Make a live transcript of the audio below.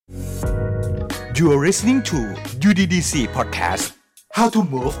You are listening to Uddc Podcast How to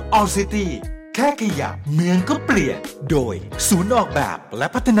Move All City แค่ขยับเมืองก็เปลี่ยนโดยศูนย์ออกแบบและ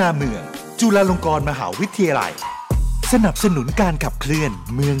พัฒนาเมืองจุฬาลงกรณ์มหาวิทยาลัยสนับสนุนการขับเคลื่อน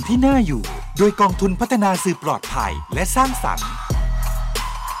เมืองที่น่าอยู่โดยกองทุนพัฒนาสื่อปลอดภัยและสร้างสรรค์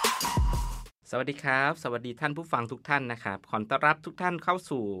สวัสดีครับสวัสดีท่านผู้ฟังทุกท่านนะครับขอต้อนรับทุกท่านเข้า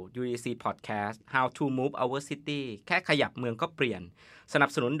สู่ Uddc Podcast How to Move Our City แค่ขยับเมืองก็เปลี่ยนสนับ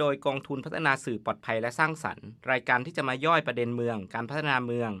สนุนโดยกองทุนพัฒนาสื่อปลอดภัยและสร้างสรรค์รายการที่จะมาย่อยประเด็นเมืองการพัฒนา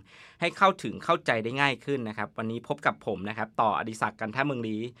เมืองให้เข้าถึงเข้าใจได้ง่ายขึ้นนะครับวันนี้พบกับผมนะครับต่ออดิศักดิ์ กันทเมือง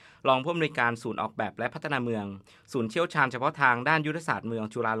ลี้รองผู้อำนวยการศูนย์ออกแบบและพัฒนาเมืองศูนย์เชี่ยวชาญเฉพาะทางด้านยุทธศาสตร์เมือง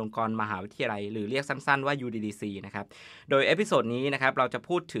จุฬาลงกรณ์มหาวิทยาลัยหรือเรียกสั้นๆว่า Uddc นะครับโดยเอพิโซดนี้นะครับเราจะ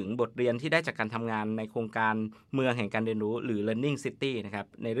พูดถึงบทเรียนที่ได้จากการทำงานในโครงการเมืองแห่งการเรียนรู้หรือ Learning City นะครับ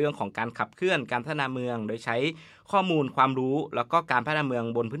ในเรื่องของการขับเคลื่อนการพัฒนาเมืองโดยใช้ข้อมูลความรู้แล้วก็การพัฒนาเมือง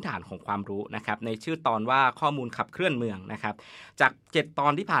บนพื้นฐานของความรู้นะครับในชื่อตอนว่าข้อมูลขับเคลื่อนเมืองนะครับจาก7ตอ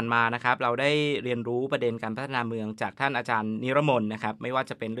นที่ผ่านมานะครับเราได้เรียนรู้ประเด็นการพัฒนาเมืองจากท่านอาจารย์นิรมนนะครับไม่ว่า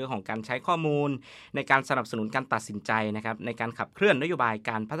จะเป็นเรื่องของการใช้ข้อมูลในการสนับสนุนการตัดสินใจนะครับในการขับเคลื่อนนโยบาย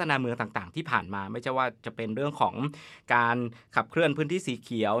การพัฒนาเมืองต่างๆที่ผ่านมาไม่ใช่ว่าจะเป็นเรื่องของการขับเคลื่อนพื้นที่สีเ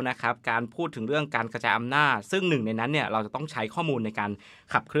ขียวนะครับการพูดถึงเรื่องการกระจายอำนาจซึ่งหนึ่งในนั้นเนี่ยเราจะต้องใช้ข้อมูลในการ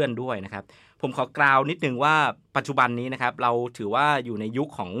ขับเคลื่อนด้วยนะครับผมขอกล่าวนิดนึงว่าปัจจุบันนี้นะครับเราถือว่าอยู่ในยุค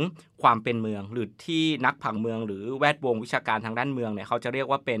ของความเป็นเมืองหรือที่นักผังเมืองหรือแวดวงวิชาการทางด้านเมืองเนี่ยเขาจะเรียก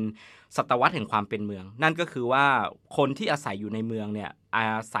ว่าเป็นศตวรรษแห่งความเป็นเมืองนั่นก็คือว่าคนที่อาศัยอยู่ในเมืองเนี่ยอา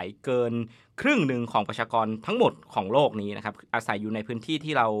ศัยเกินครึ่งหนึ่งของประชากรทั้งหมดของโลกนี้นะครับอาศัยอยู่ในพื้นที่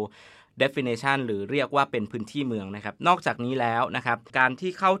ที่เราdefinition หรือเรียกว่าเป็นพื้นที่เมืองนะครับนอกจากนี้แล้วนะครับการ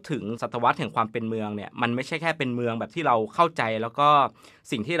ที่เข้าถึงศตวรรษแห่งความเป็นเมืองเนี่ยมันไม่ใช่แค่เป็นเมืองแบบที่เราเข้าใจแล้วก็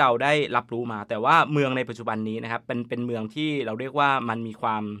สิ่งที่เราได้รับรู้มาแต่ว่าเมืองในปัจจุบันนี้นะครับเป็นเมืองที่เราเรียกว่ามันมีคว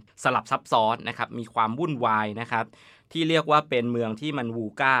ามสลับซับซ้อนนะครับมีความวุ่นวายนะครับที่เรียกว่าเป็นเมืองที่มันวู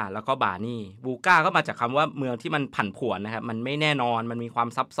ก้าแล้วก็บานี่วูก้าก็มาจากคำว่าเมืองที่มันผันผวนนะครับมันไม่แน่นอนมันมีความ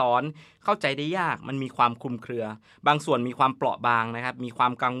ซับซ้อนเข้าใจได้ยากมันมีความคลุมเครือบางส่วนมีความเปราะบางนะครับมีควา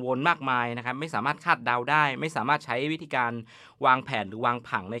มกังวลมากมายนะครับไม่สามารถคาดเดาได้ไม่สามารถใช้วิธีการวางแผนหรือวาง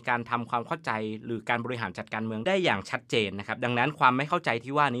ผังในการทำความเข้าใจหรือการบริหารจัดการเมืองได้อย่างชัดเจนนะครับดังนั้นความไม่เข้าใจ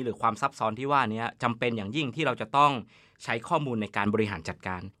ที่ว่านี้หรือความซับซ้อนที่ว่านี้จำเป็นอย่างยิ่งที่เราจะต้องใช้ข้อมูลในการบริหารจัดก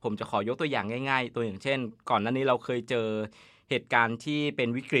ารผมจะขอยกตัวอย่างง่ายๆตัวอย่างเช่นก่อนหน้านี้เราเคยเจอเหตุการณ์ที่เป็น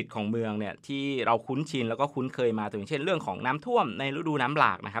วิกฤตของเมืองเนี่ยที่เราคุ้นชินแล้วก็คุ้นเคยมาตัวอย่างเช่นเรื่องของน้ำท่วมในฤดูน้ำหล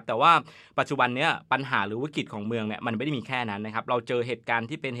ากนะครับแต่ว่าปัจจุบันเนี้ยปัญหาหรือวิกฤตของเมืองเนี่ยมันไม่ได้มีแค่นั้นนะครับเราเจอเหตุการณ์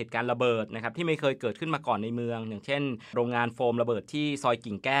ที่เป็นเหตุการณ์ระเบิดนะครับที่ไม่เคยเกิดขึ้นมาก่อนในเมืองอย่างเช่นโรงงานโฟมระเบิดที่ซอย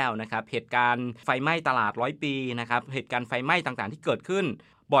กิ่งแก้วนะครับเหตุการณ์ไฟไหม้ตลาด100 ปีนะครับเหตุการณ์ไฟไหม้ต่างๆที่เกิดขึ้น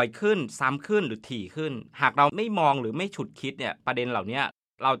บ่อยขึ้นซ้ำขึ้นหรือถี่ขึ้นหากเราไม่มองหรือไม่ฉุดคิดเนี่ยประเด็นเหล่านี้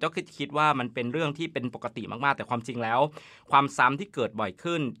เราจะคิดว่ามันเป็นเรื่องที่เป็นปกติมากๆแต่ความจริงแล้วความซ้ำที่เกิดบ่อย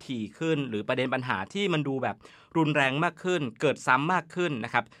ขึ้นถี่ขึ้นหรือประเด็นปัญหาที่มันดูแบบรุนแรงมากขึ้นเกิดซ้ำมากขึ้นน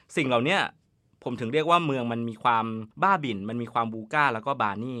ะครับสิ่งเหล่านี้ผมถึงเรียกว่าเมืองมันมีความบ้าบิ่นมันมีความบูก้าแล้วก็บ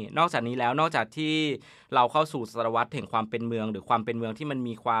านี่นอกจากนี้แล้วนอกจากที่เราเข้าสู่ศตวรรษแห่งความเป็นเมืองหรือความเป็นเมืองที่มัน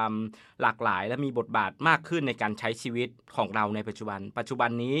มีความหลากหลายและมีบทบาทมากขึ้นในการใช้ชีวิตของเราในปัจจุบัน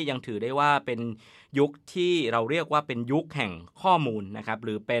นี้ยังถือได้ว่าเป็นยุคที่เราเรียกว่าเป็นยุคแห่งข้อมูลนะครับห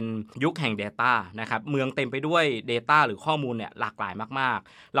รือเป็นยุคแห่ง Data นะครับเมืองเต็มไปด้วย Data หรือข้อมูลเนี่ยหลากหลายมาก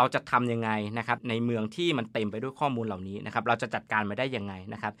ๆเราจะทำยังไงนะครับในเมืองที่มันเต็มไปด้วยข้อมูลเหล่านี้นะครับเราจะจัดการมันได้ยังไง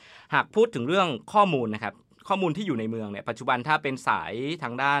นะครับหากพูดถึงเรื่องข้อมูลนะครับข้อมูลที่อยู่ในเมืองเนี่ยปัจจุบันถ้าเป็นสายทา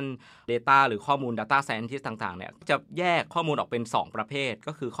งด้าน Data หรือข้อมูล Data Scientist ต่างๆเนี่ยจะแยกข้อมูลออกเป็น2ประเภท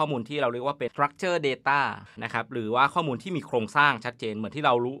ก็คือข้อมูลที่เราเรียกว่าเป็น Structure Data นะครับหรือว่าข้อมูลที่มีโครงสร้างชัดเจนเหมือนที่เ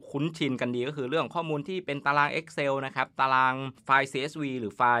รารู้คุ้นชินกันดีก็คือเรื่องข้อมูลที่เป็นตาราง Excel นะครับตารางไฟล์ CSV หรื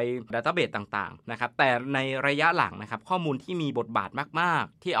อไฟล์ Database ต่างๆนะครับแต่ในระยะหลังนะครับข้อมูลที่มีบทบาทมาก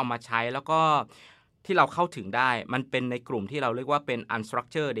ๆที่เอามาใช้แล้วก็ที่เราเข้าถึงได้มันเป็นในกลุ่มที่เราเรียกว่าเป็น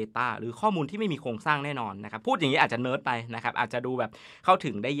unstructured data หรือข้อมูลที่ไม่มีโครงสร้างแน่นอนนะครับพูดอย่างนี้อาจจะเนิร์ดไปนะครับอาจจะดูแบบเข้า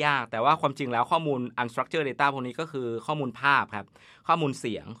ถึงได้ยากแต่ว่าความจริงแล้วข้อมูล unstructured data พวกนี้ก็คือข้อมูลภาพครับข้อมูลเ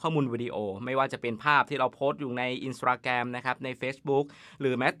สียงข้อมูลวิดีโอไม่ว่าจะเป็นภาพที่เราโพสต์อยู่ใน Instagram นะครับใน Facebook ห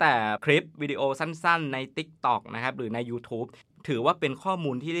รือแม้แต่คลิปวิดีโอสั้นๆใน TikTok นะครับหรือใน YouTubeถือว่าเป็นข้อ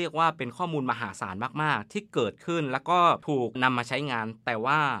มูลที่เรียกว่าเป็นข้อมูลมหาศาลมากๆที่เกิดขึ้นแล้วก็ถูกนำมาใช้งานแต่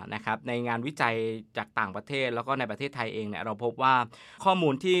ว่านะครับในงานวิจัยจากต่างประเทศแล้วก็ในประเทศไทยเองเนี่ยเราพบว่าข้อมู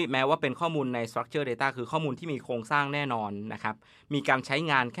ลที่แม้ว่าเป็นข้อมูลใน structure data คือข้อมูลที่มีโครงสร้างแน่นอนนะครับมีการใช้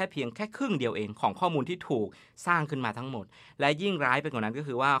งานแค่ครึ่งเดียวเองของข้อมูลที่ถูกสร้างขึ้นมาทั้งหมดและยิ่งร้ายไปกว่านั้นก็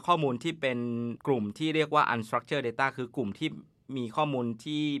คือว่าข้อมูลที่เป็นกลุ่มที่เรียกว่า unstructured data คือกลุ่มที่ มีข้อมูล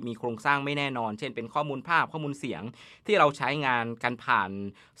ที่มีโครงสร้างไม่แน่นอนเช่นเป็นข้อมูลภาพข้อมูลเสียงที่เราใช้งานกันผ่าน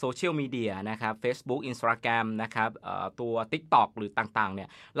โซเชียลมีเดียนะครับ Facebook Instagram นะครับตัว TikTok หรือต่างๆเนี่ย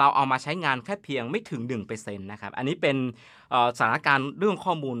เราเอามาใช้งานแค่เพียงไม่ถึง 1% นะครับอันนี้เป็นสถานการณ์เรื่อง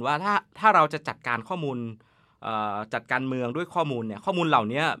ข้อมูลว่าถ้าเราจะจัดการข้อมูลจัดการเมืองด้วยข้อมูลเนี่ยข้อมูลเหล่า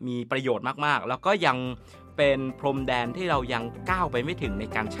นี้มีประโยชน์มากๆแล้วก็ยังเป็นพรมแดนที่เรายังก้าวไปไม่ถึงใน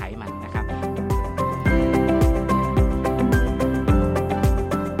การใช้มันนะครับ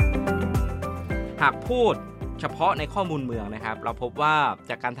หากพูดเฉพาะในข้อมูลเมืองนะครับเราพบว่า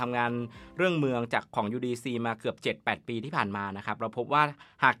จากการทำงานเรื่องเมืองจากของ Uddc มาเกือบ 7-8 ปีที่ผ่านมานะครับเราพบว่า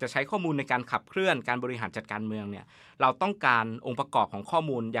หากจะใช้ข้อมูลในการขับเคลื่อนการบริหารจัดการเมืองเนี่ยเราต้องการองค์ประกอบของข้อ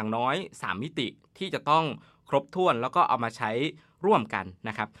มูลอย่างน้อย3มิติที่จะต้องครบถ้วนแล้วก็เอามาใช้ร่วมกัน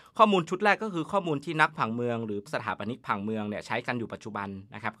นะครับข้อมูลชุดแรกก็คือข้อมูลที่นักผังเมืองหรือสถาปนิกผังเมืองเนี่ยใช้กันอยู่ปัจจุบัน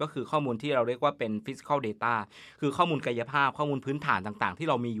นะครับก็คือข้อมูลที่เราเรียกว่าเป็น physical data คือข้อมูลกายภาพข้อมูลพื้นฐานต่างๆที่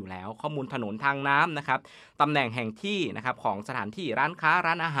เรามีอยู่แล้วข้อมูลถนนทางน้ำนะครับตำแหน่งแห่งที่นะครับของสถานที่ร้านค้า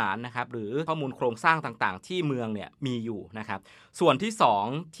ร้านอาหารนะครับหรือข้อมูลโครงสร้างต่างๆที่เมืองเนี่ยมีอยู่นะครับส่วนที่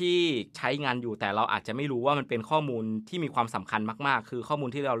2ที่ใช้งานอยู่แต่เราอาจจะไม่รู้ว่ามันเป็นข้อมูลที่มีความสำคัญมากๆคือข้อมูล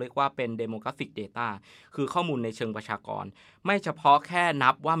ที่เราเรียกว่าเป็น demographic data คือข้อมูลในเชิงประชากรไม่เฉพาะแค่นั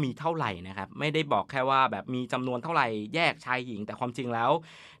บว่ามีเท่าไหร่นะครับไม่ได้บอกแค่ว่าแบบมีจำนวนเท่าไหร่แยกชายหญิงแต่ความจริงแล้ว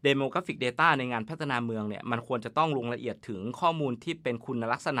demographic data ในงานพัฒนาเมืองเนี่ยมันควรจะต้องลงละเอียดถึงข้อมูลที่เป็นคุณ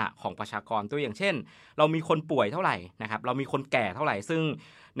ลักษณะของประชากรตัวอย่างเช่นเรามีคนป่วยเท่าไหร่นะครับเรามีคนแก่เท่าไหร่ซึ่ง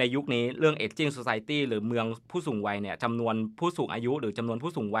ในยุคนี้เรื่อง aging society หรือเมืองผู้สูงวัยเนี่ยจำนวนผู้สูงอายุหรือจำนวน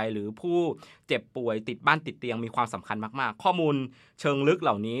ผู้สูงวัยหรือผู้เจ็บป่วยติดบ้านติดเตียงมีความสำคัญมากๆข้อมูลเชิงลึกเห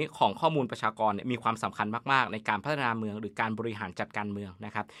ล่านี้ของข้อมูลประชากรเนี่ยมีความสำคัญมากๆในการพัฒนาเมืองหรือการบริหารจัดการเมืองน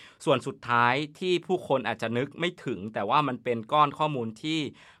ะครับส่วนสุดท้ายที่ผู้คนอาจจะนึกไม่ถึงแต่ว่ามันเป็นก้อนข้อมูลที่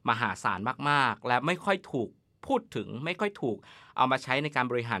มหาศาลมากๆและไม่ค่อยถูกพูดถึงไม่ค่อยถูกเอามาใช้ในการ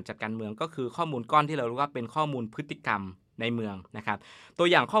บริหารจัดการเมืองก็คือข้อมูลก้อนที่เราเรียกว่าเป็นข้อมูลพฤติกรรมในเมืองนะครับตัว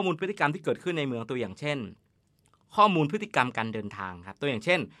อย่างข้อมูลพฤติกรรมที่เกิดขึ้นในเมืองตัวอย่างเช่นข้อมูลพฤติกรรมการเดินทางครับตัวอย่างเ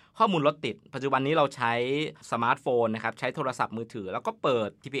ช่นข้อมูลรถติดปัจจุบันนี้เราใช้สมาร์ทโฟนนะครับใช้โทรศัพท์มือถือแล้วก็เปิด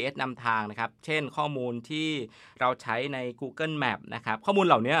GPS นำทางนะครับเช่นข้อมูลที่เราใช้ใน Google Map นะครับข้อมูล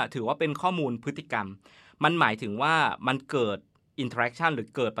เหล่านี้ถือว่าเป็นข้อมูลพฤติกรรมมันหมายถึงว่ามันเกิดinteraction หรือ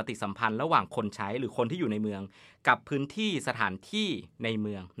เกิดปฏิสัมพันธ์ระหว่างคนใช้หรือคนที่อยู่ในเมืองกับพื้นที่สถานที่ในเ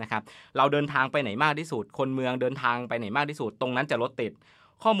มืองนะครับเราเดินทางไปไหนมากที่สุดคนเมืองเดินทางไปไหนมากที่สุดตรงนั้นจะรถติด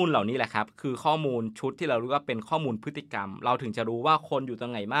ข้อมูลเหล่านี้แหละครับคือข้อมูลชุดที่เราเรียกว่าเป็นข้อมูลพฤติกรรมเราถึงจะรู้ว่าคนอยู่ตร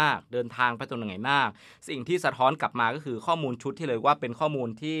งไหนมากเดินทางไปตรงไหนมากสิ่งที่สะท้อนกลับมาก็คือข้อมูลชุดที่เรียกว่าเป็นข้อมูล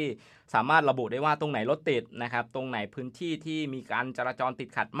ที่สามารถระบุได้ว่าตรงไหนรถติดนะครับตรงไหนพื้นที่ที่มีการจราจรติด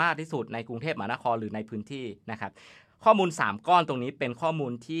ขัดมากที่สุดในกรุงเทพมหานครหรือในพื้นที่นะครับข้อมูล3ก้อนตรงนี้เป็นข้อมู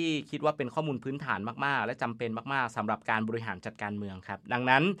ลที่คิดว่าเป็นข้อมูลพื้นฐานมากๆและจำเป็นมากๆสำหรับการบริหารจัดการเมืองครับดัง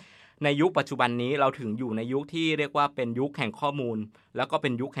นั้นในยุคปัจจุบันนี้เราถึงอยู่ในยุคที่เรียกว่าเป็นยุคแห่งข้อมูลแล้วก็เป็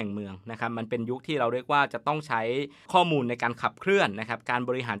นยุคแห่งเมืองนะครับมันเป็นยุคที่เราเรียกว่าจะต้องใช้ข้อมูลในการขับเคลื่อนนะครับการ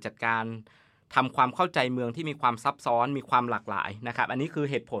บริหารจัดการทำความเข้าใจเมืองที่มีความซับซ้อนมีความหลากหลายนะครับอันนี้คือ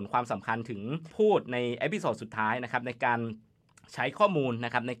เหตุผลความสำคัญถึงพูดในเอพิโซดสุดท้ายนะครับในการใช้ข้อมูลน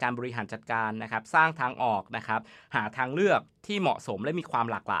ะครับในการบริหารจัดการนะครับสร้างทางออกนะครับหาทางเลือกที่เหมาะสมและมีความ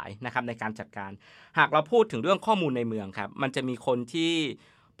หลากหลายนะครับในการจัดการหากเราพูดถึงเรื่องข้อมูลในเมืองครับมันจะมีคนที่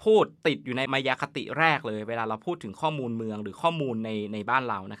พูดติดอยู่ในมายาคติแรกเลยเวลาเราพูดถึงข้อมูลเมืองหรือข้อมูลในบ้าน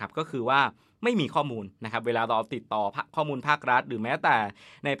เรานะครับก็คือว่าไม่มีข้อมูลนะครับเวลาเราติดต่อข้อมูลภาครัฐหรือแม้แต่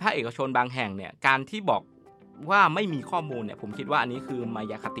ในภาคเอกชนบางแห่งเนี่ยการที่บอกว่าไม่มีข้อมูลเนี่ยผมคิดว่าอันนี้คือมา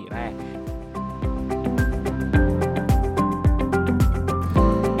ยาคติแรก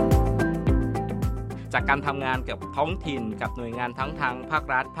จากการทำงานกับท้องถิ่นกับหน่วยงานทั้งทางภาค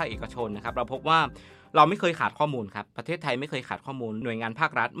รัฐภาคเอกชนนะครับเราพบว่าเราไม่เคยขาดข้อมูลครับประเทศไทยไม่เคยขาดข้อมูลหน่วยงานภา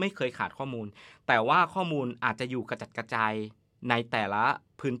ครัฐไม่เคยขาดข้อมูลแต่ว่าข้อมูลอาจจะอยู่กระจัดกระจายในแต่ละ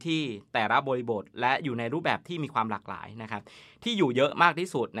พื้นที่แต่ละบริบทและอยู่ในรูปแบบที่มีความหลากหลายนะครับที่อยู่เยอะมากที่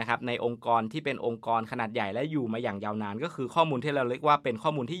สุดนะครับในองค์กรที่เป็นองค์กรขนาดใหญ่และอยู่มาอย่างยาวนานก็คือข้อมูลที่เราเรียกว่าเป็นข้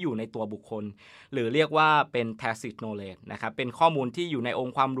อมูลที่อยู่ในตัวบุคคลหรือเรียกว่าเป็น tacit knowledge นะครับเป็นข้อมูลที่อยู่ในอง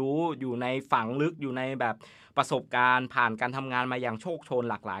ค์ความรู้อยู่ในฝังลึกอยู่ในแบบประสบการณ์ผ่านการทำงานมาอย่างโชคโชน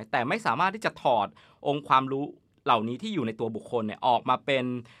หลากหลายแต่ไม่สามารถที่จะถอดองค์ความรู้เหล่านี้ที่อยู่ในตัวบุคคลเนี่ยออกมาเป็น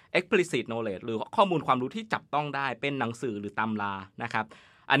explicit knowledge หรือข้อมูลความรู้ที่จับต้องได้เป็นหนังสือหรือตำรานะครับ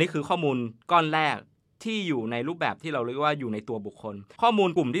อันนี้คือข้อมูลก้อนแรกที่อยู่ในรูปแบบที่เราเรียกว่าอยู่ในตัวบุคคลข้อมูล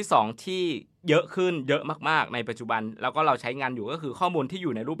กลุ่มที่2ที่เยอะขึ้นเยอะมากๆในปัจจุบันแล้วก็เราใช้งานอยู่ก็คือข้อมูลที่อ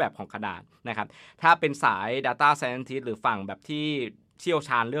ยู่ในรูปแบบของกระดาษนะครับถ้าเป็นสาย data scientist หรือฝั่งแบบที่เชี่ยวช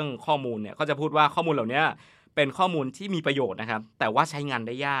าญเรื่องข้อมูลเนี่ยก็จะพูดว่าข้อมูลเหล่านี้เป็นข้อมูลที่มีประโยชน์นะครับแต่ว่าใช้งานไ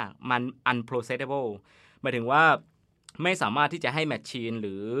ด้ยากมัน unprocessableหมายถึงว่า ไม่สามารถที่จะให้แมชชีนห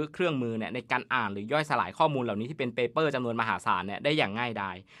รือเครื่องมือเนี่ยในการอ่านหรือย่อยสลายข้อมูลเหล่านี้ที่เป็นเปเปอร์จำนวนมหาศาลเนี่ยได้อย่างง่ายด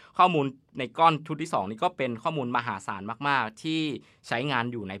ายข้อมูลในก้อนชุดที่2นี่ก็เป็นข้อมูลมหาศาลมากๆที่ใช้งาน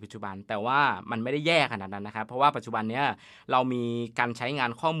อยู่ในปัจจุบันแต่ว่ามันไม่ได้แย่ขนาดนั้นนะครับเพราะว่าปัจจุบันเนี้ยเรามีการใช้งา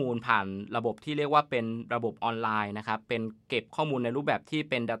นข้อมูลผ่านระบบที่เรียกว่าเป็นระบบออนไลน์นะครับเป็นเก็บข้อมูลในรูปแบบที่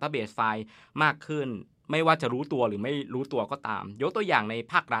เป็นดัตต้าเบสไฟล์มากขึ้นไม่ว่าจะรู้ตัวหรือไม่รู้ตัวก็ตามยกตัวอย่างใน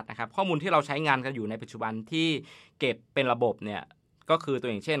ภาครัฐนะครับข้อมูลที่เราใช้งานกันอยู่ในปัจจุบันที่เก็บเป็นระบบเนี่ยก็คือตัว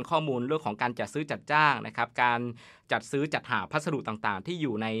อย่างเช่นข้อมูลเรื่องของการจัดซื้อจัดจ้างนะครับการจัดซื้อจัดหาพัสดุต่างๆที่อ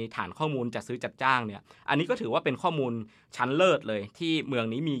ยู่ในฐานข้อมูลจัดซื้อจัดจ้างเนี่ยอันนี้ก็ถือว่าเป็นข้อมูลชั้นเลิศเลยที่เมือง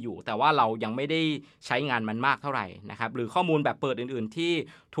นี้มีอยู่แต่ว่าเรายังไม่ได้ใช้งานมันมากเท่าไหร่นะครับหรือข้อมูลแบบเปิดอื่นๆที่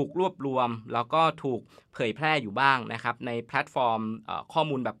ถูกรวบรวมแล้วก็ถูกเผยแพร่อยู่บ้างนะครับในแพลตฟอร์มข้อ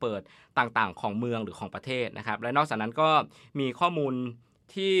มูลแบบเปิดต่างๆของเมืองหรือของประเทศนะครับและนอกจากนั้นก็มีข้อมูล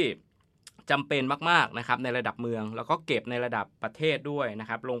ที่จำเป็นมากๆนะครับในระดับเมืองแล้วก็เก็บในระดับประเทศด้วยนะ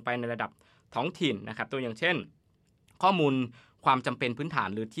ครับลงไปในระดับท้องถิ่นนะครับตัวอย่างเช่นข้อมูลความจำเป็นพื้นฐาน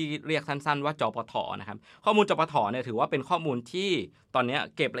หรือที่เรียกสั้นๆว่าจปท.นะครับข้อมูลจปท.เนี่ยถือว่าเป็นข้อมูลที่ตอนนี้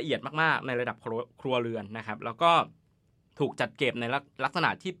เก็บละเอียดมากๆในระดับครัวเรือนนะครับแล้วก็ถูกจัดเก็บในลักษณะ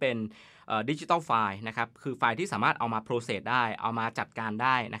ที่เป็นดิจิทัลไฟล์นะครับคือไฟล์ที่สามารถเอามาโปรเซสได้เอามาจัดการไ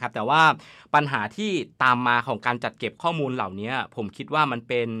ด้นะครับแต่ว่าปัญหาที่ตามมาของการจัดเก็บข้อมูลเหล่านี้ผมคิดว่ามัน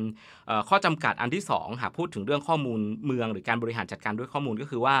เป็นข้อจำกัดอันที่2หากพูดถึงเรื่องข้อมูลเมืองหรือการบริหารจัดการด้วยข้อมูลก็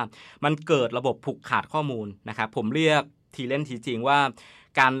คือว่ามันเกิดระบบผูกขาดข้อมูลนะครับผมเรียกทีเล่นทีจริงว่า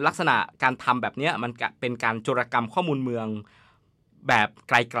การลักษณะการทำแบบนี้มันเป็นการโจรกรรมข้อมูลเมืองแบบ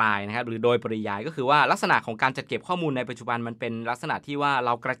ไกลๆนะครับหรือโดยปริยายก็คือว่าลักษณะของการจัดเก็บข้อมูลในปัจจุบันมันเป็นลักษณะที่ว่าเร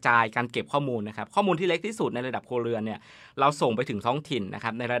ากระจายการเก็บข้อมูลนะครับข้อมูลที่เล็กที่สุดในระดับครัวเรือนเนี่ยเราส่งไปถึงท้องถิ่นนะค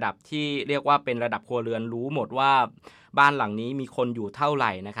รับในระดับที่เรียกว่าเป็นระดับครัวเรือนรู้หมดว่าบ้านหลังนี้มีคนอยู่เท่าไห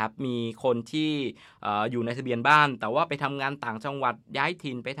ร่นะครับมีคนที่อยู่ในทะเบียนบ้านแต่ว่าไปทำงานต่างจังหวัดย้าย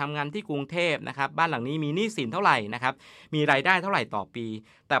ถิ่นไปทำงานที่กรุงเทพนะครับบ้านหลังนี้มีหนี้สินเท่าไหร่นะครับมีรายได้เท่าไหร่ต่อปี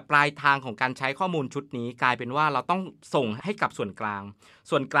แต่ปลายทางของการใช้ข้อมูลชุดนี้กลายเป็นว่าเราต้องส่งให้กับส่วนกลา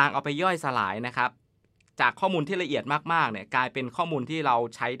งเอาไปย่อยสลายนะครับจากข้อมูลที่ละเอียดมากๆเนี่ยกลายเป็นข้อมูลที่เรา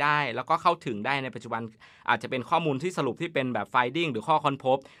ใช้ได้แล้วก็เข้าถึงได้ในปัจจุบันอาจจะเป็นข้อมูลที่สรุปที่เป็นแบบ finding หรือข้อค้นพ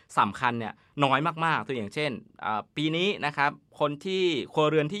บสำคัญเนี่ยน้อยมากๆตัวอย่างเช่นปีนี้นะครับคนที่ครัว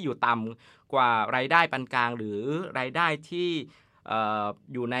เรือนที่อยู่ต่ำกว่ารายได้ปานกลางหรือรายได้ที่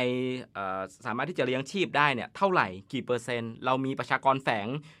อยู่ในสามารถที่จะเลี้ยงชีพได้เนี่ยเท่าไหร่กี่เปอร์เซ็นต์เรามีประชากรแฝง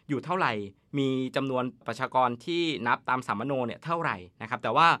อยู่เท่าไหร่มีจำนวนประชากรที่นับตามสัมมโนเนี่ยเท่าไหร่นะครับแ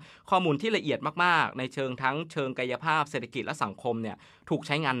ต่ว่าข้อมูลที่ละเอียดมากๆในเชิงทั้งเชิงกายภาพเศรษฐกิจและสังคมเนี่ยถูกใ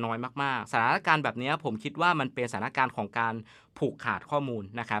ช้งานน้อยมากๆสถานการณ์แบบนี้ผมคิดว่ามันเป็นสถานการณ์ของการผูกขาดข้อมูล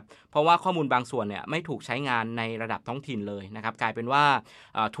นะครับเพราะว่าข้อมูลบางส่วนเนี่ยไม่ถูกใช้งานในระดับท้องถิ่นเลยนะครับกลายเป็นว่า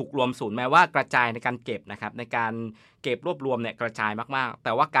ถูกรวมศูนย์แม้ว่ากระจายในการเก็บนะครับในการเก็บรวบรวมเนี่ยกระจายมากๆแ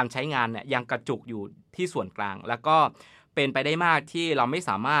ต่ว่าการใช้งานเนี่ยยังกระจุกอยู่ที่ส่วนกลางแล้วก็เป็นไปได้มากที่เราไม่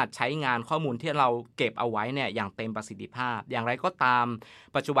สามารถใช้งานข้อมูลที่เราเก็บเอาไว้เนี่ยอย่างเต็มประสิทธิภาพอย่างไรก็ตาม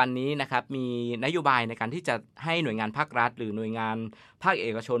ปัจจุบันนี้นะครับมีนโยบายในการที่จะให้หน่วยงานภาครัฐหรือหน่วยงานภาคเอ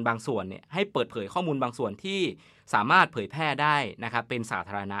กชนบางส่วนเนี่ยให้เปิดเผยข้อมูลบางส่วนที่สามารถเผยแพร่ได้นะครับเป็นสา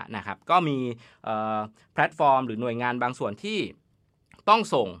ธารณะนะครับก็มีแพลตฟอร์มหรือหน่วยงานบางส่วนที่ต้อง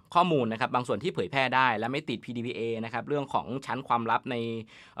ส่งข้อมูลนะครับบางส่วนที่เผยแพร่ได้และไม่ติด PDPA นะครับเรื่องของชั้นความลับใน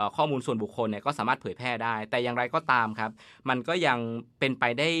ข้อมูลส่วนบุคคลเนี่ยก็สามารถเผยแพร่ได้แต่อย่างไรก็ตามครับมันก็ยังเป็นไป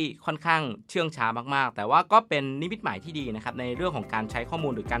ได้ค่อนข้างเชื่องช้ามากๆแต่ว่าก็เป็นนิมิตหมายที่ดีนะครับในเรื่องของการใช้ข้อมู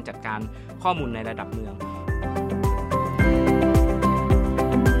ลหรือการจัดการข้อมูลในระดับเมือง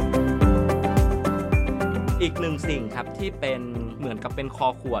อีกหนึ่งสิ่งครับที่เป็นเหมือนกับเป็นคอ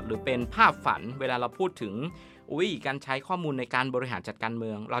ขวดหรือเป็นภาพฝันเวลาเราพูดถึงการใช้ข้อมูลในการบริหารจัดการเมื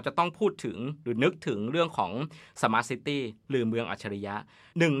องเราจะต้องพูดถึงหรือนึกถึงเรื่องของ Smart City หรือเมืองอัจฉริยะ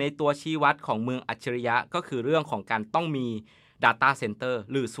หนึ่งในตัวชี้วัดของเมืองอัจฉริยะก็คือเรื่องของการต้องมี Data Center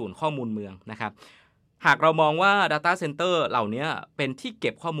หรือศูนย์ข้อมูลเมืองนะครับหากเรามองว่า Data Center เหล่านี้เป็นที่เ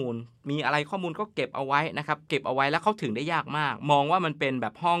ก็บข้อมูลมีอะไรข้อมูลก็เก็บเอาไว้นะครับเก็บเอาไว้แล้วเข้าถึงได้ยากมากมองว่ามันเป็นแบ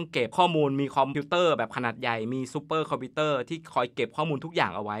บห้องเก็บข้อมูลมีคอมพิวเตอร์แบบขนาดใหญ่มีซูเปอร์คอมพิวเตอร์ที่คอยเก็บข้อมูลทุกอย่า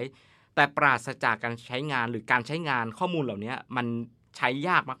งเอาไว้แต่ปราศจากการใช้งานหรือการใช้งานข้อมูลเหล่านี้มันใช้ย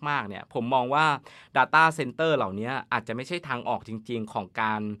ากมากๆเนี่ยผมมองว่า Data Center เหล่านี้อาจจะไม่ใช่ทางออกจริงๆของก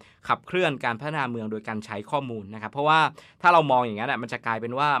ารขับเคลื่อนการพัฒนาเมืองโดยการใช้ข้อมูลนะครับเพราะว่าถ้าเรามองอย่างนั้นมันจะกลายเป็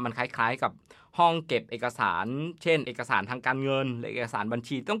นว่ามันคล้ายๆกับห้องเก็บเอกสารเช่นเอกสารทางการเงินหรือเอกสารบัญ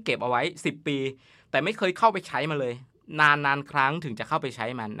ชีต้องเก็บเอาไว้10 ปีแต่ไม่เคยเข้าไปใช้มาเลย นานครั้งถึงจะเข้าไปใช้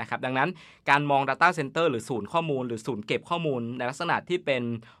มันนะครับดังนั้นการมอง Data Center หรือศูนย์ข้อมูลหรือศูนย์เก็บข้อมูลในลักษณะที่เป็น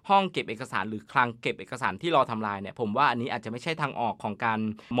ห้องเก็บเอกสารหรือคลังเก็บเอกสารที่รอทำลายเนี่ยผมว่าอันนี้อาจจะไม่ใช่ทางออกของการ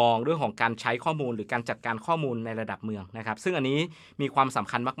มองเรื่องของการใช้ข้อมูลหรือการจัดการข้อมูลในระดับเมืองนะครับซึ่งอันนี้มีความสำ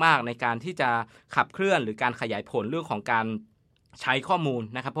คัญมากๆในการที่จะขับเคลื่อนหรือการขยายผลเรื่องของการใช้ข้อมูล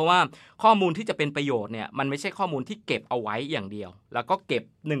นะครับเพราะว่าข้อมูลที่จะเป็นประโยชน์เนี่ยมันไม่ใช่ข้อมูลที่เก็บเอาไว้อย่างเดียวแล้วก็เก็บ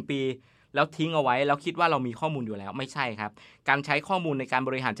1 ปีแล้วทิ้งเอาไว้แล้วคิดว่าเรามีข้อมูลอยู่แล้วไม่ใช่ครับการใช้ข้อมูลในการบ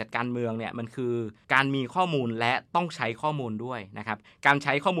ริหารจัดการเมืองเนี่ยมันคือการมีข้อมูลและต้องใช้ข้อมูลด้วยนะครับการใ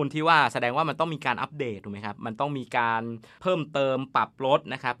ช้ข้อมูลที่ว่าแสดงว่ามันต้องมีการอัปเดตถูกไหมครับมันต้องมีการเพิ่มเติมปรับลด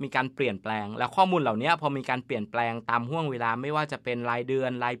นะครับมีการเปลี่ยนแปลงแล้วข้อมูลเหล่านี้พอมีการเปลี่ยนแปลงตามห่วงเวลาไม่ว่าจะเป็นรายเดือ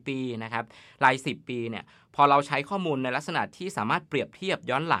นรายปีนะครับราย10 ปีเนี่ยพอเราใช้ข้อมูลในลักษณะที่สามารถเปรียบเทียบ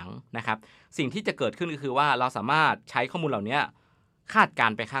ย้อนหลังนะครับสิ่งที่จะเกิดขึ้นก็คือว่าเราสามารถใช้ข้อมูลเหล่านี้คาดกา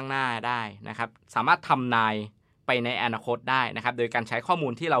รไปข้างหน้าได้นะครับสามารถทำนายไปในอนาคตได้นะครับโดยการใช้ข้อมู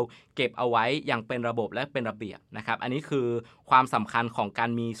ลที่เราเก็บเอาไว้อย่างเป็นระบบและเป็นระเบียบนะครับอันนี้คือความสำคัญของการ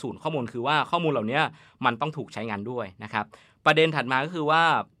มีศูนย์ข้อมูลคือว่าข้อมูลเหล่านี้มันต้องถูกใช้งานด้วยนะครับประเด็นถัดมาก็คือว่า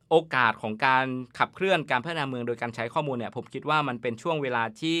โอกาสของการขับเคลื่อนการพัฒนาเมืองโดยการใช้ข้อมูลเนี่ยผมคิดว่ามันเป็นช่วงเวลา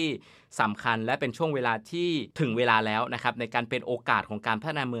ที่สำคัญและเป็นช่วงเวลาที่ถึงเวลาแล้วนะครับในการเป็นโอกาสของการพั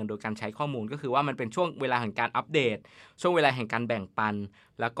ฒนาเมืองโดยการใช้ข้อมูลก็คือว่ามันเป็นช่วงเวลาแห่งการอัปเดตช่วงเวลาแห่งการแบ่งปัน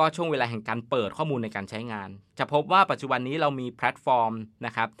แล้วก็ช่วงเวลาแห่งการเปิดข้อมูลในการใช้งานจะพบว่าปัจจุบันนี้เรามีแพลตฟอร์มน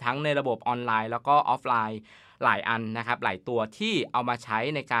ะครับทั้งในระบบออนไลน์แล้วก็ออฟไลน์หลายอันนะครับหลายตัวที่เอามาใช้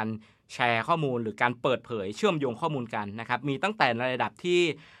ในการแชร์ข้อมูลหรือการเปิดเผยเชื่อมโยงข้อมูลกันนะครับมีตั้งแต่ในระดับที่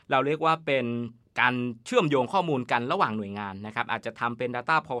เราเรียกว่าเป็นการเชื่อมโยงข้อมูลกันระหว่างหน่วยงานนะครับอาจจะทำเป็น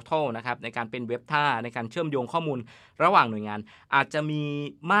Data Portal นะครับในการเป็นเว็บท่าในการเชื่อมโยงข้อมูลระหว่างหน่วยงานอาจจะมี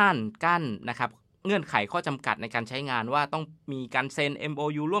ม่านกั้นนะครับเงื่อนไขข้อจำกัดในการใช้งานว่าต้องมีการเซ็น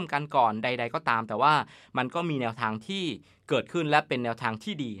MOU ร่วมกันก่อนใดๆก็ตามแต่ว่ามันก็มีแนวทางที่เกิดขึ้นและเป็นแนวทาง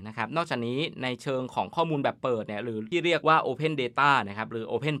ที่ดีนะครับนอกจากนี้ในเชิงของข้อมูลแบบเปิดเนี่ยหรือที่เรียกว่า Open Data นะครับหรือ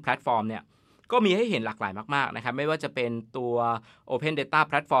Open Platform เนี่ยก็มีให้เห็นหลากหลายมากๆนะครับไม่ว่าจะเป็นตัว Open Data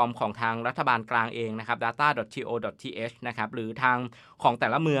Platform ของทางรัฐบาลกลางเองนะครับ data.to.th นะครับหรือทางของแต่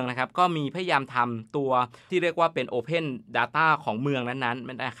ละเมืองนะครับก็มีพยายามทำตัวที่เรียกว่าเป็น Open Data ของเมืองนั้น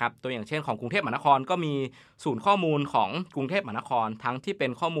ๆนะครับตัวอย่างเช่นของกรุงเทพมหานครก็มีศูนย์ข้อมูลของกรุงเทพมหานครทั้งที่เป็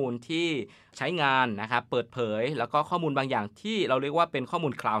นข้อมูลที่ใช้งานนะครับเปิดเผยแล้วก็ข้อมูลบางอย่างที่เราเรียกว่าเป็นข้อมู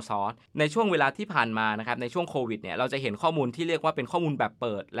ล Cloud Source ในช่วงเวลาที่ผ่านมานะครับในช่วงโควิดเนี่ยเราจะเห็นข้อมูลที่เรียกว่าเป็นข้อมูลแบบเ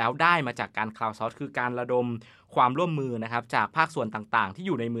ปิดแล้วได้มาจากการ Cloud Source คือการระดมความร่วมมือนะครับจากภาคส่วนต่างๆที่อ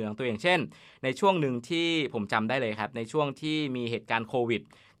ยู่ในเมืองตัวอย่างเช่นในช่วงหนึ่งที่ผมจำได้เลยครับในช่วงที่มีเหตุการณ์โควิด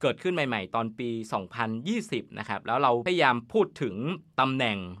เกิดขึ้นใหม่ๆตอนปี 2020 นะครับแล้วเราพยายามพูดถึงตำแห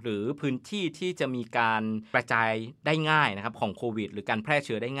น่งหรือพื้นที่ที่จะมีการกระจายได้ง่ายนะครับของโควิดหรือการแพร่เ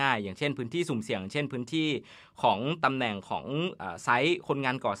ชื้อได้ง่ายอย่างเช่นพื้นที่สุ่มเสี่ยงเช่นพื้นที่ของตำแหน่งของไซต์คนง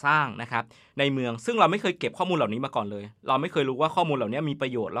านก่อสร้างนะครับในเมืองซึ่งเราไม่เคยเก็บข้อมูลเหล่านี้มาก่อนเลยเราไม่เคยรู้ว่าข้อมูลเหล่านี้มีปร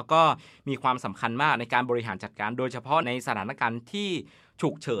ะโยชน์แล้วก็มีความสำคัญมากในการบริหารจัดการโดยเฉพาะในสถานการณ์ที่ฉุ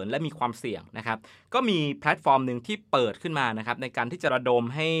กเฉินและมีความเสี่ยงนะครับก็มีแพลตฟอร์มหนึ่งที่เปิดขึ้นมานะครับในการที่จะระดม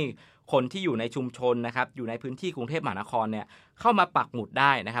ให้คนที่อยู่ในชุมชนนะครับอยู่ในพื้นที่กรุงเทพมหานครเนี่ยเข้ามาปักหมุดไ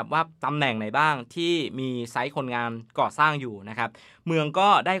ด้นะครับว่าตำแหน่งไหนบ้างที่มีไซต์คนงานก่อสร้างอยู่นะครับเมืองก็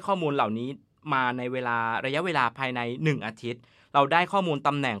ได้ข้อมูลเหล่านี้มาในระยะเวลาภายใน1 อาทิตย์เราได้ข้อมูลต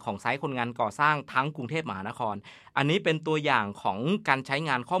ำแหน่งของไซต์คนงานก่อสร้างทั้งกรุงเทพมหานครอันนี้เป็นตัวอย่างของการใช้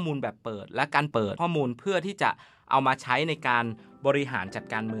งานข้อมูลแบบเปิดและการเปิดข้อมูลเพื่อที่จะเอามาใช้ในการบริหารจัด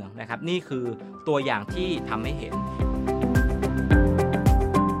การเมืองนะครับนี่คือตัวอย่างที่ทำให้เห็น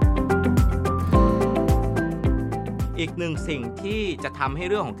อีกหนึ่งสิ่งที่จะทำให้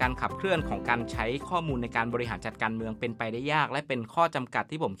เรื่องของการขับเคลื่อนของการใช้ข้อมูลในการบริหารจัดการเมืองเป็นไปได้ยากและเป็นข้อจำกัด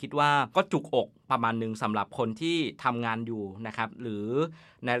ที่ผมคิดว่าก็จุกอกประมาณนึงสำหรับคนที่ทำงานอยู่นะครับหรือ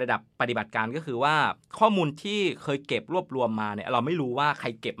ในระดับปฏิบัติการก็คือว่าข้อมูลที่เคยเก็บรวบรวมมาเนี่ยเราไม่รู้ว่าใคร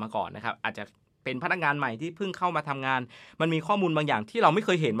เก็บมาก่อนนะครับอาจจะเป็นพนักงานใหม่ที่เพิ่งเข้ามาทำงานมันมีข้อมูลบางอย่างที่เราไม่เค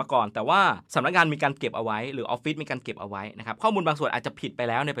ยเห็นมาก่อนแต่ว่าสำนักงานมีการเก็บเอาไว้หรือออฟฟิศมีการเก็บเอาไว้นะครับข้อมูลบางส่วนอาจจะผิดไป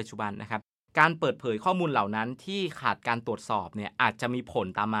แล้วในปัจจุบันนะครับการเปิดเผยข้อมูลเหล่านั้นที่ขาดการตรวจสอบเนี่ยอาจจะมีผล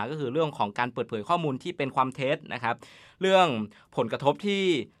ตามมาก็คือเรื่องของการเปิดเผยข้อมูลที่เป็นความเท็จนะครับเรื่องผลกระทบที่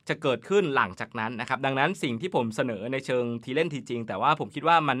จะเกิดขึ้นหลังจากนั้นนะครับดังนั้นสิ่งที่ผมเสนอในเชิงทีเล่นทีจริงแต่ว่าผมคิด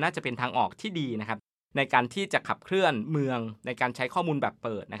ว่ามันน่าจะเป็นทางออกที่ดีนะครับในการที่จะขับเคลื่อนเมืองในการใช้ข้อมูลแบบเ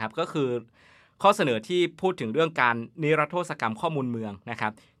ปิดนะครับก็คือข้อเสนอที่พูดถึงเรื่องการนิรโทษกรรมข้อมูลเมืองนะครั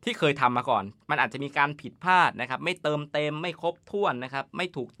บ ที่เคยทำมาก่อนมันอาจจะมีการผิดพลาดนะครับไม่เติมเต็มไม่ครบถ้วนนะครับไม่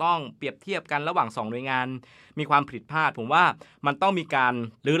ถูกต้องเปรียบเทียบกันระหว่าง2หน่วยงานมีความผิดพลาดผมว่ามันต้องมีการ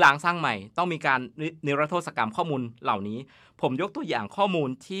รื้อล้างสร้างใหม่ต้องมีการนิรโทษกรรมข้อมูลเหล่านี้ผมยกตัวอย่างข้อมูล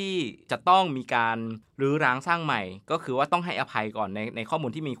ที่จะต้องมีการรื้อร้างสร้างใหม่ก็คือว่าต้องให้อภัยก่อนในข้อมู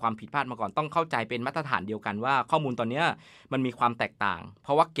ลที่มีความผิดพลาดมาก่อนต้องเข้าใจเป็นมาตรฐานเดียวกันว่าข้อมูลตอนนี้มันมีความแตกต่างเพ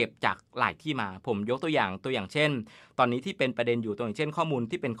ราะว่าเก็บจากหลายที่มาผมยกตัวอย่างเช่นตอนนี้ที่เป็นประเด็นอยู่ตัวอย่างเช่นข้อมูล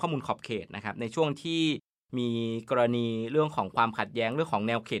ที่เป็นข้อมูลขอบเขตนะครับในช่วงที่มีกรณีเรื่องของความขัดแย้งเรื่องของแ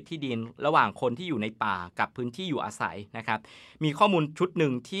นวเขตที่ดินระหว่างคนที่อยู่ในป่ากับพื้นที่อยู่อาศัยนะครับมีข้อมูลชุดหนึ่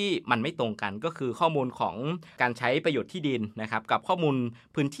งที่มันไม่ตรงกันก็คือข้อมูลของการใช้ประโยชน์ที่ดินนะครับกับข้อมูล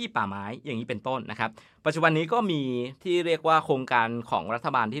พื้นที่ป่าไม้อย่างนี้เป็นต้นนะครับปัจจุบันนี้ก็มีที่เรียกว่าโครงการของรัฐ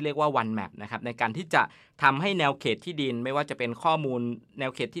บาลที่เรียกว่า One Map นะครับในการที่จะทำให้แนวเขตที่ดินไม่ว่าจะเป็นข้อมูลแน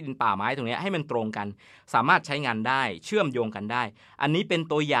วเขตที่ดินป่าไม้ตรงนี้ให้มันตรงกันสามารถใช้งานได้เชื่อมโยงกันได้อันนี้เป็น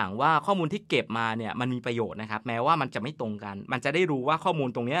ตัวอย่างว่าข้อมูลที่เก็บมาเนี่ยมันมีประโยชน์นะครับแม้ว่ามันจะไม่ตรงกันมันจะได้รู้ว่าข้อมูล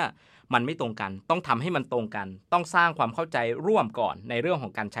ตรงนี้มันไม่ตรงกันต้องทำให้มันตรงกันต้องสร้างความเข้าใจร่วมก่อนในเรื่องขอ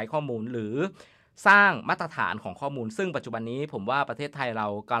งการใช้ข้อมูลหรือสร้างมาตรฐานของข้อมูลซึ่งปัจจุบันนี้ผมว่าประเทศไทยเรา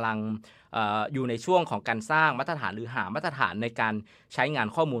กำลังอยู่ในช่วงของการสร้างมาตรฐานหรือหามาตรฐานในการใช้งาน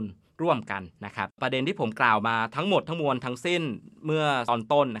ข้อมูลร่วมกันนะครับประเด็นที่ผมกล่าวมาทั้งหมดทั้งมวลทั้งสิ้นเมื่อตอน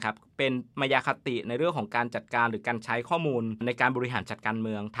ต้นนะครับเป็นมายาคติในเรื่องของการจัดการหรือการใช้ข้อมูลในการบริหารจัดการเ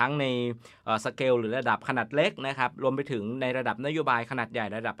มืองทั้งในสเกลหรือระดับขนาดเล็กนะครับรวมไปถึงในระดับนโยบายขนาดใหญ่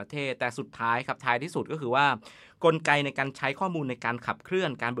ระดับประเทศแต่สุดท้ายครับท้ายที่สุดก็คือว่ากลไกในการใช้ข้อมูลในการขับเคลื่อ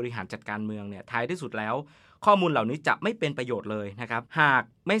นการบริหารจัดการเมืองเนี่ยท้ายที่สุดแล้วข้อมูลเหล่านี้จะไม่เป็นประโยชน์เลยนะครับหาก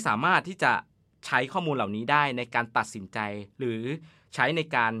ไม่สามารถที่จะใช้ข้อมูลเหล่านี้ได้ในการตัดสินใจหรือใช้ใน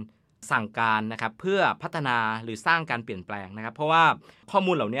การสั่งการนะครับเพื่อพัฒนาหรือสร้างการเปลี่ยนแปลงนะครับเพราะว่าข้อ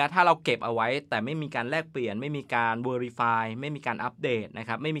มูลเหล่านี้ถ้าเราเก็บเอาไว้แต่ไม่มีการแลกเปลี่ยนไม่มีการ verify ไม่มีการอัปเดตนะค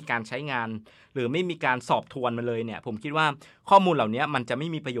รับไม่มีการใช้งานหรือไม่มีการสอบทวนมันเลยเนี่ยผมคิดว่าข้อมูลเหล่านี้มันจะไม่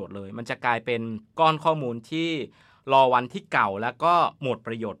มีประโยชน์เลยมันจะกลายเป็นก้อนข้อมูลที่รอวันที่เก่าแล้วก็หมดป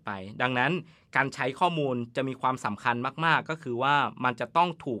ระโยชน์ไปดังนั้นการใช้ข้อมูลจะมีความสำคัญมากๆก็คือว่ามันจะต้อง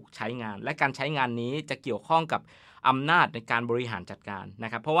ถูกใช้งานและการใช้งานนี้จะเกี่ยวข้องกับอำนาจในการบริหารจัดการน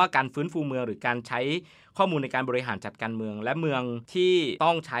ะครับเพราะว่าการฟื้นฟูเมืองหรือการใช้ข้อมูลในการบริหารจัดการเมืองและเมืองที่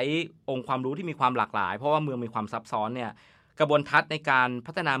ต้องใช้องค์ความรู้ที่มีความหลากหลายเพราะว่าเมืองมีความซับซ้อนเนี่ยกระบวนทัศน์ในการ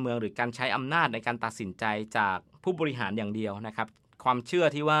พัฒนาเมืองหรือการใช้อำนาจในการตัดสินใจจากผู้บริหารอย่างเดียวนะครับความเชื่อ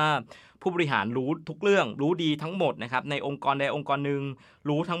ที่ว่าผู้บริหารรู้ทุกเรื่องรู้ดีทั้งหมดนะครับในองค์กรใดองค์กรหนึ่ง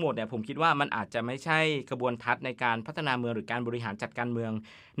รู้ทั้งหมดเนี่ยผมคิดว่ามันอาจจะไม่ใช่กระบวนทัศน์ในการพัฒนาเมืองหรือการบริหารจัดการเมือง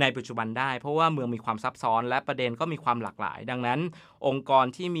ในปัจจุบันได้เพราะว่าเมืองมีความซับซ้อนและประเด็นก็มีความหลากหลายดังนั้นองค์กร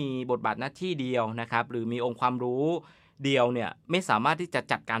ที่มีบทบาทหน้าที่เดียวนะครับหรือมีองค์ความรู้เดียวเนี่ยไม่สามารถที่จะ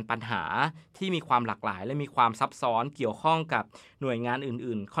จัดการปัญหาที่มีความหลากหลายและมีความซับซ้อนเกี่ยวข้องกับหน่วยงาน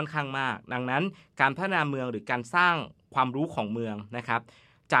อื่นๆค่อนข้างมากดังนั้นการพัฒนาเมืองหรือการสร้างความรู้ของเมืองนะครับ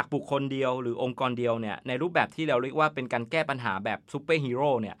จากบุคคลเดียวหรือองค์กรเดียวเนี่ยในรูปแบบที่เราเรียกว่าเป็นการแก้ปัญหาแบบซูเปอร์ฮีโร่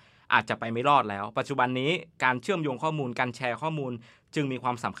เนี่ยอาจจะไปไม่รอดแล้วปัจจุบันนี้การเชื่อมโยงข้อมูลการแชร์ข้อมูลจึงมีคว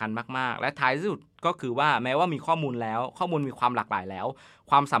ามสำคัญมากๆและท้ายสุดก็คือว่าแม้ว่ามีข้อมูลแล้วข้อมูลมีความหลากหลายแล้ว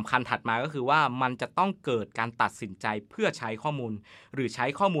ความสำคัญถัดมาก็คือว่ามันจะต้องเกิดการตัดสินใจเพื่อใช้ข้อมูลหรือใช้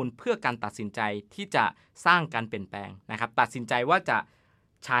ข้อมูลเพื่อการตัดสินใจที่จะสร้างการเปลี่ยนแปลงนะครับตัดสินใจว่าจะ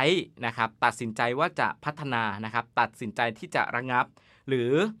ใช้นะครับตัดสินใจว่าจะพัฒนานะครับตัดสินใจที่จะระงับหรื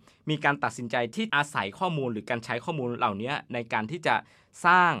อมีการตัดสินใจที่อาศัยข้อมูลหรือการใช้ข้อมูลเหล่านี้ในการที่จะส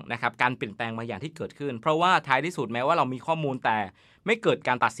ร้างนะครับการเปลี่ยนแปลงบางอย่างที่เกิดขึ้นเพราะว่าท้ายที่สุดแม้ว่าเรามีข้อมูลแต่ไม่เกิดก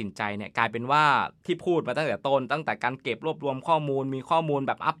ารตัดสินใจเนี่ยกลายเป็นว่าที่พูดมาตั้งแต่ต้นตั้งแต่การเก็บรวบรวมข้อมูลมีข้อมูลแ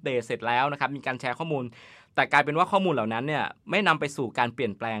บบอัปเดตเสร็จแล้วนะครับมีการแชร์ข้อมูลแต่กลายเป็นว่าข้อมูลเหล่านั้นเนี่ยไม่นำไปสู่การเปลี่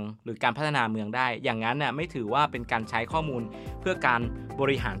ยนแปลงหรือการพัฒนาเมืองได้อย่างนั้นเนี่ยไม่ถือว่าเป็นการใช้ข้อมูลเพื่อการบ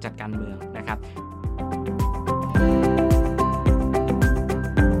ริหารจัดการเมืองนะครับ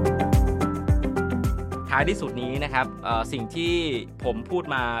ท้ายที่สุดนี้นะครับสิ่งที่ผมพูด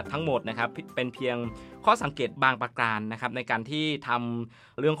มาทั้งหมดนะครับเป็นเพียงข้อสังเกตบางประการนะครับในการที่ท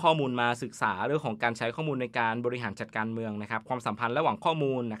ำเรื่องข้อมูลมาศึกษาเรื่องของการใช้ข้อมูลในการบริหารจัดการเมืองนะครับความสัมพันธ์ระหว่างข้อ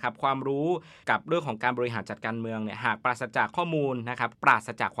มูลนะครับความรู้กับเรื่องของการบริหารจัดการเมืองเนี่ยหากปราศจากข้อมูลนะครับปราศ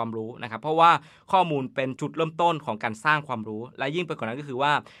จากความรู้นะครับเพราะว่าข้อมูลเป็นจุดเริ่มต้นของการสร้างความรู้และยิ่งไปกว่านั้นก็คือว่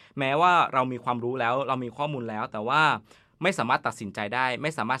าแม้ว่าเรามีความรู้แล้วเรามีข้อมูลแล้วแต่ว่าไม่สามารถตัดสินใจได้ไ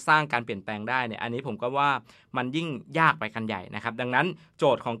ม่สามารถสร้างการเปลี่ยนแปลงได้เนี่ยอันนี้ผมก็ว่ามันยิ่งยากไปกันใหญ่นะครับดังนั้นโจ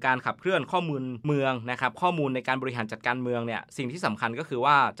ทย์ของการขับเคลื่อนข้อมูลเมืองนะครับข้อมูลในการบริหารจัดการเมืองเนี่ยสิ่งที่สำคัญก็คือ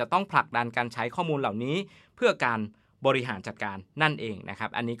ว่าจะต้องผลักดันการใช้ข้อมูลเหล่านี้เพื่อการบริหารจัดการนั่นเองนะครับ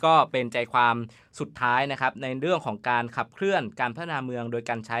อันนี้ก็เป็นใจความสุดท้ายนะครับในเรื่องของการขับเคลื่อนการพัฒนาเมืองโดย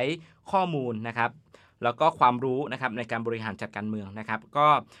การใช้ข้อมูลนะครับ แล้วก็ความรู้นะครับในการบริหารจัดการเมืองนะครับก็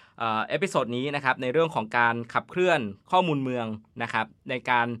เอพิโซดนี้นะครับในเรื่องของการขับเคลื่อนข้อมูลเมืองนะครับใน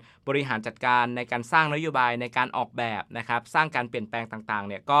การบริหารจัดการในการสร้างนโยบายในการออกแบบนะครับสร้างการเปลี่ยนแปลงต่างๆ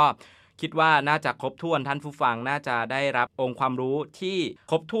เนี่ยก็คิดว่าน่าจะครบถ้วนท่านผู้ฟังน่าจะได้รับองค์ความรู้ที่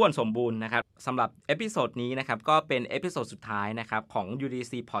ครบถ้วนสมบูรณ์นะครับสำหรับเอพิโซดนี้นะครับก็เป็นเอพิโซดสุดท้ายนะครับของ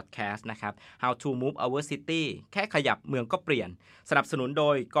Uddc Podcast นะครับ How to Move Our City แค่ขยับเมืองก็เปลี่ยนสนับสนุนโด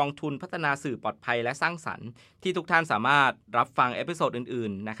ยกองทุนพัฒนาสื่อปลอดภัยและสร้างสรรค์ที่ทุกท่านสามารถรับฟังเอพิโซดอื่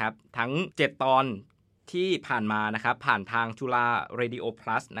นๆนะครับทั้ง7ตอนที่ผ่านมานะครับผ่านทางจุฬา Radio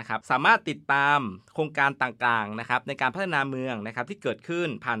Plus นะครับสามารถติดตามโครงการต่างๆนะครับในการพัฒนาเมืองนะครับที่เกิดขึ้น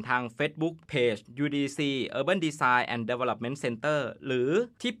ผ่านทาง Facebook Page Uddc Urban Design and Development Center หรือ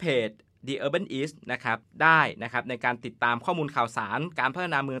ที่เพจ The Urban East นะครับได้นะครับในการติดตามข้อมูลข่าวสารการพัฒ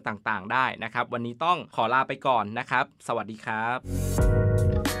นาเมืองต่างๆได้นะครับวันนี้ต้องขอลาไปก่อนนะครับสวัสดีครับ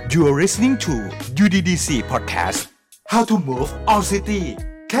You are listening to UDC Podcast How to Move Our City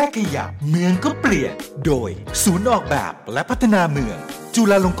แค่ขยับเมืองก็เปลี่ยนโดยศูนย์ออกแบบและพัฒนาเมืองจุ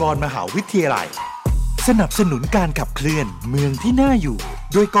ฬาลงกรณ์มหาวิทยาลัยสนับสนุนการขับเคลื่อนเมืองที่น่าอยู่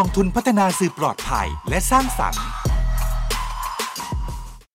โดยกองทุนพัฒนาสื่อปลอดภัยและสร้างสรรค์